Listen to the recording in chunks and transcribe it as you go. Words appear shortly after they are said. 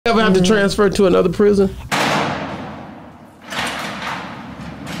ever have to transfer to another prison?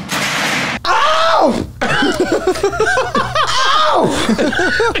 Oh! Oh!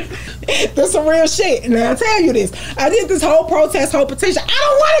 That's some real shit. Now I tell you this. I did this whole protest, whole petition. I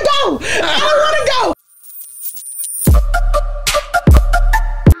don't want to go. I don't want to go.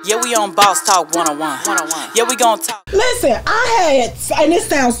 Yeah, we on Boss Talk 101. Yeah, we gonna talk. Listen, I had, and this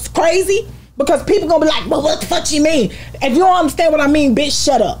sounds crazy because people gonna be like, well, what the fuck you mean? If you don't understand what I mean, bitch,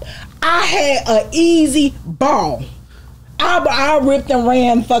 shut up. I had an easy ball. I ripped and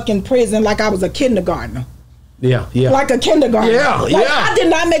ran fucking prison like I was a kindergartner. Yeah, yeah. Like a kindergarten. Yeah, like, yeah. I did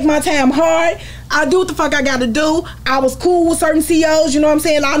not make my time hard. I do what the fuck I gotta do. I was cool with certain CEOs, you know what I'm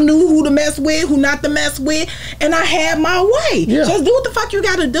saying? I knew who to mess with, who not to mess with, and I had my way. Yeah. Just do what the fuck you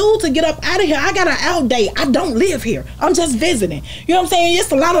gotta do to get up out of here. I got an out date. I don't live here. I'm just visiting. You know what I'm saying?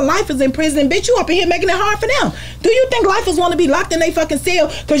 It's a lot of lifers in prison. Bitch, you up in here making it hard for them. Do you think lifers want to be locked in their fucking cell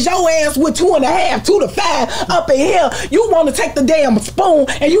because your ass with 2.5, 2 to 5 up in here, you want to take the damn spoon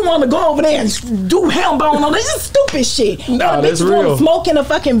and you want to go over there and do ham bone on it? This is stupid shit. No, that's real. Want to smoke in a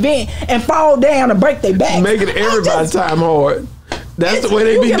fucking vent and fall down and break their back. Making everybody's time hard. That's the way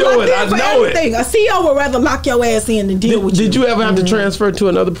they be doing it. I know it. A CEO would rather lock your ass in than deal with you. Did you ever have to transfer to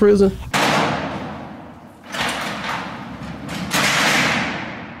another prison?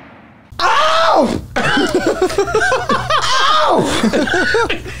 Oh! Oh!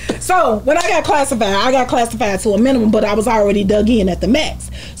 So when I got classified to a minimum, but I was already dug in at the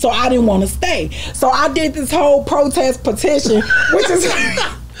max. So I didn't want to stay. So I did this whole protest petition, which is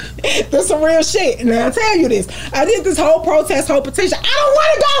that's some real shit. Now I tell you this. I did this whole protest, whole petition. I don't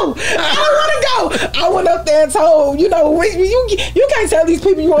want to go. I don't want to go. I went up there and told, you know, you can't tell these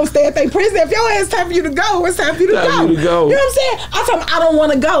people you want to stay at their prison. If your ass time for you to go, it's time for you to go. You know what I'm saying? I told them I don't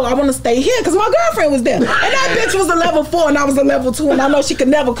want to go. I want to stay here because my girlfriend was there. And that bitch was a level 4 and I was a level 2 and I know she could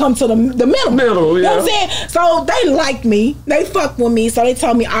never come to the middle. You know what I'm saying? So they liked me. They fucked with me. So they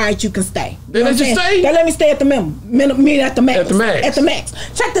told me, all right, you can stay. They let you stay? They let me stay at the minimum, at the max. At the max. At the max.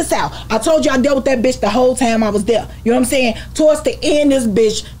 Check this out. I told you I dealt with that bitch the whole time I was there. You know what I'm saying? Towards the end, this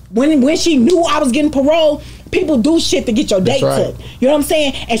bitch, when she knew I was getting parole, people do shit to get your date took. You know what I'm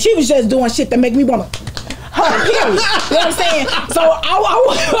saying? And she was just doing shit that make me want to her, period. You know what I'm saying? So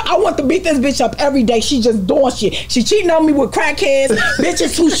I want to beat this bitch up every day. She just doing shit. She cheating on me with crackheads,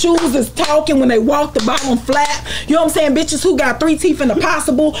 bitches whose shoes is talking when they walk, the bottom flat. You know what I'm saying? Bitches who got 3 teeth in the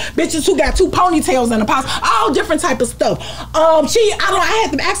possible, bitches who got 2 ponytails in the possible, all different type of stuff. I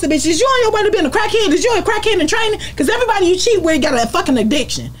had to ask the bitches, you on your way to being a crackhead? Is you a crackhead in training? Because everybody you cheat with got a fucking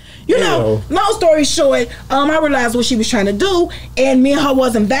addiction. You know, long story short, I realized what she was trying to do, and me and her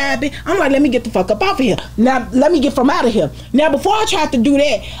wasn't vibing. I'm like, let me get the fuck up off of here. Now, let me get from out of here. Now, before I tried to do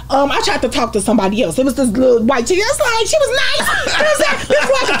that, I tried to talk to somebody else. It was this little white chick. That's like, she was nice. You know what I'm saying? This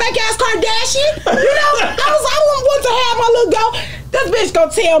was like a fake ass Kardashian. You know, I want to have my little go. This bitch gonna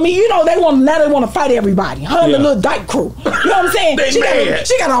tell me, you know, they want to fight everybody. Her and the little dyke crew. You know what I'm saying?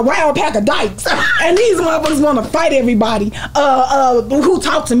 She got a wild pack of dykes, and these motherfuckers want to fight everybody. Who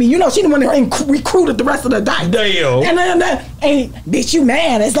talked to me? You know, she the one that recruited the rest of the dykes. Damn. And bitch, you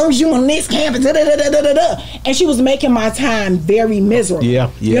mad as long as you on this campus. And she was making my time very miserable. You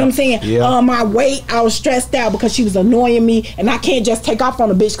know what I'm saying? My weight, I was stressed out because she was annoying me, and I can't just take off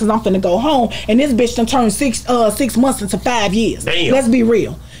on a bitch because I'm finna go home. And this bitch done turned 6 months into 5 years. Damn. Let's be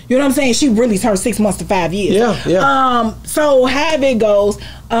real. You know what I'm saying? She really turned 6 months to 5 years. So how it goes,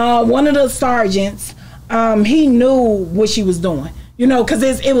 one of the sergeants, he knew what she was doing. You know, because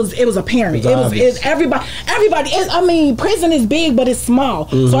it was apparent. It was everybody. I mean, prison is big, but it's small.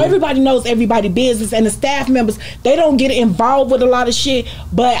 So everybody knows everybody's business, and the staff members, they don't get involved with a lot of shit.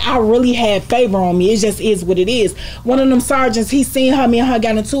 But I really had favor on me. It just is what it is. One of them sergeants, he seen her. Me and her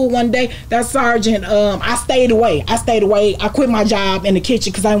got into it one day. That sergeant, I stayed away. I quit my job in the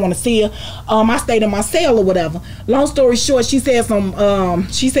kitchen because I didn't want to see her. I stayed in my cell or whatever. Long story short, she said some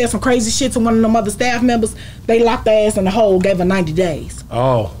crazy shit to one of them other staff members. They locked her ass in the hole, gave her 90 days.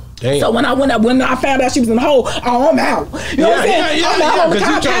 Oh, damn. So when I found out she was in the hole, I'm out. You know what I'm saying? I'm out.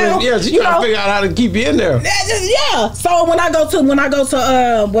 Because she's trying to figure out how to keep you in there. Yeah. So when I go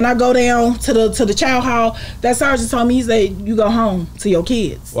down to the child hall, that sergeant told me, he said, you go home to your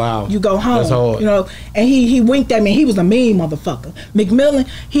kids. Wow. You go home. That's hard. You know, and he winked at me. He was a mean motherfucker. McMillan,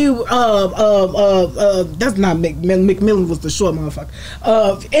 that's not McMillan. McMillan was the short motherfucker.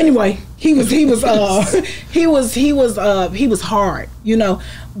 Anyway, he was hard. you know.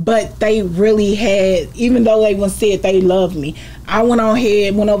 But they really had, even though they once said they loved me, I went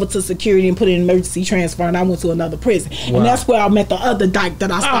over to security and put in an emergency transfer, and I went to another prison. Wow. And that's where I met the other dyke that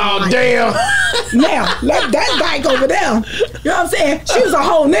I started. Oh, damn. Now, like that dyke over there, you know what I'm saying? She was a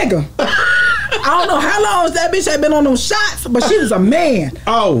whole nigga. I don't know how long that bitch had been on those shots, but she was a man.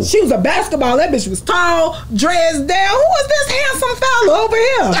 Oh. She was a basketball. That bitch was tall, dressed down. Who was this handsome fella over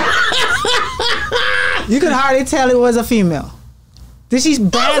here? You could hardly tell it was a female. Did she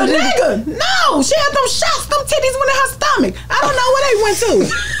bad? A nigga? No, she had them shots. Them titties went in her stomach. I don't know where they went to.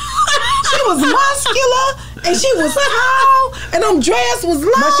 She was muscular and she was tall and them dress was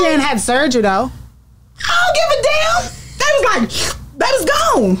long. But she ain't had surgery though. I don't give a damn. They was like, they was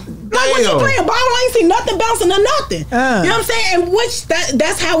gone. Like when she playing ball, I ain't see nothing bouncing or nothing. You know what I'm saying? And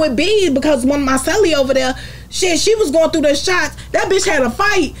that's how it be, because when my celly over there, she was going through the shots. That bitch had a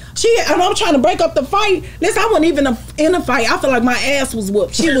fight. And I'm trying to break up the fight. Listen, I wasn't even in a fight. I feel like my ass was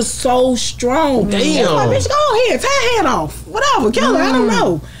whooped. She was so strong. Damn. Like, bitch, go ahead, tear her head off. Whatever, kill her. I don't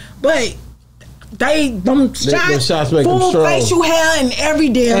know. But them shots make full them strong. facial hair and every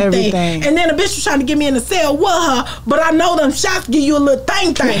damn thing. And then the bitch was trying to get me in the cell with her, but I know them shots give you a little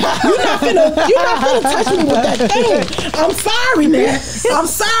thing. You're not finna touch me with that thing. I'm sorry, man. I'm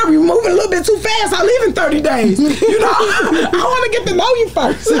sorry. We're moving a little bit too fast. I leave in 30 days. You know, I want to get to know you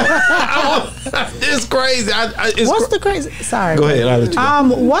first. It's crazy. What's the crazy? Sorry. Go ahead.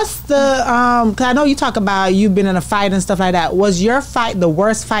 What's the cause I know you talk about you've been in a fight and stuff like that. Was your fight the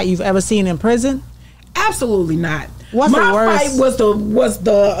worst fight you've ever seen in prison? Absolutely not. What's my the worst? fight was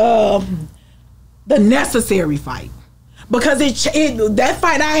the necessary fight, because that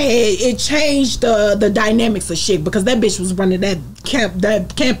fight I had, it changed the dynamics of shit, because that bitch was running that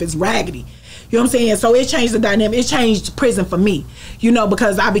campus raggedy. You know what I'm saying? So it changed the dynamic. It changed prison for me, you know,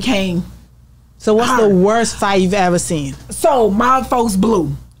 because I became. So what's the worst fight you've ever seen? So my folks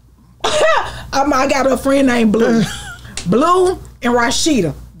Blue. I got a friend named Blue. Blue and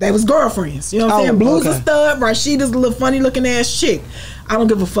Rashida. They was girlfriends. You know what I'm saying? Blue's a stud. Rashida's a little funny looking ass chick. I don't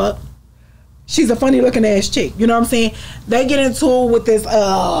give a fuck. She's a funny looking ass chick. You know what I'm saying? They get into it with this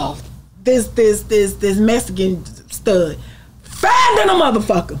Mexican stud. Fat than a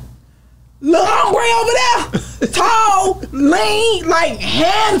motherfucker. Little hombre over there. Tall, lean, like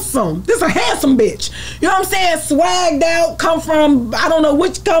handsome. This a handsome bitch. You know what I'm saying? Swagged out, come from, I don't know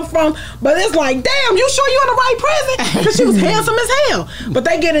which come from, but it's like, damn, you sure you in the right prison? Because she was handsome as hell. But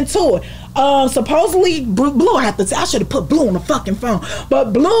they get into it. Supposedly, Blue, I should have put Blue on the fucking phone.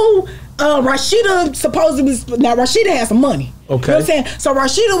 But Blue, Rashida supposedly, now Rashida has some money. Okay. You know what I'm saying? So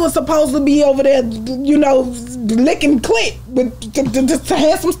Rashida was supposed to be over there, you know, licking clit with just a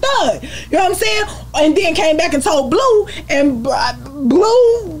handsome stud. You know what I'm saying? And then came back and told Blue, and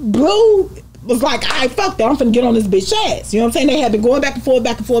Blue was like, all right, fuck that, I'm finna get on this bitch ass. You know what I'm saying? They had been going back and forth.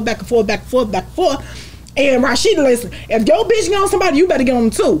 And Rashida, listen, if your bitch get on somebody, you better get on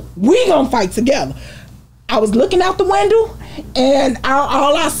them too. We gonna fight together. I was looking out the window, and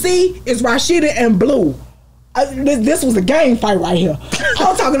all I see is Rashida and Blue. This was a game fight right here.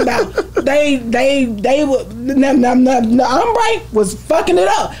 I'm talking about they were the hombre was fucking it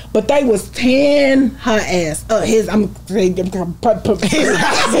up, but they was tearing her ass up. Tearing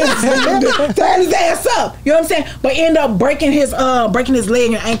his ass up. You know what I'm saying? But end up breaking his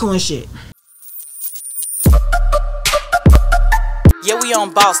leg and ankle and shit. Yeah, we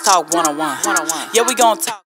on Boss Talk 101. Yeah, we gon' talk.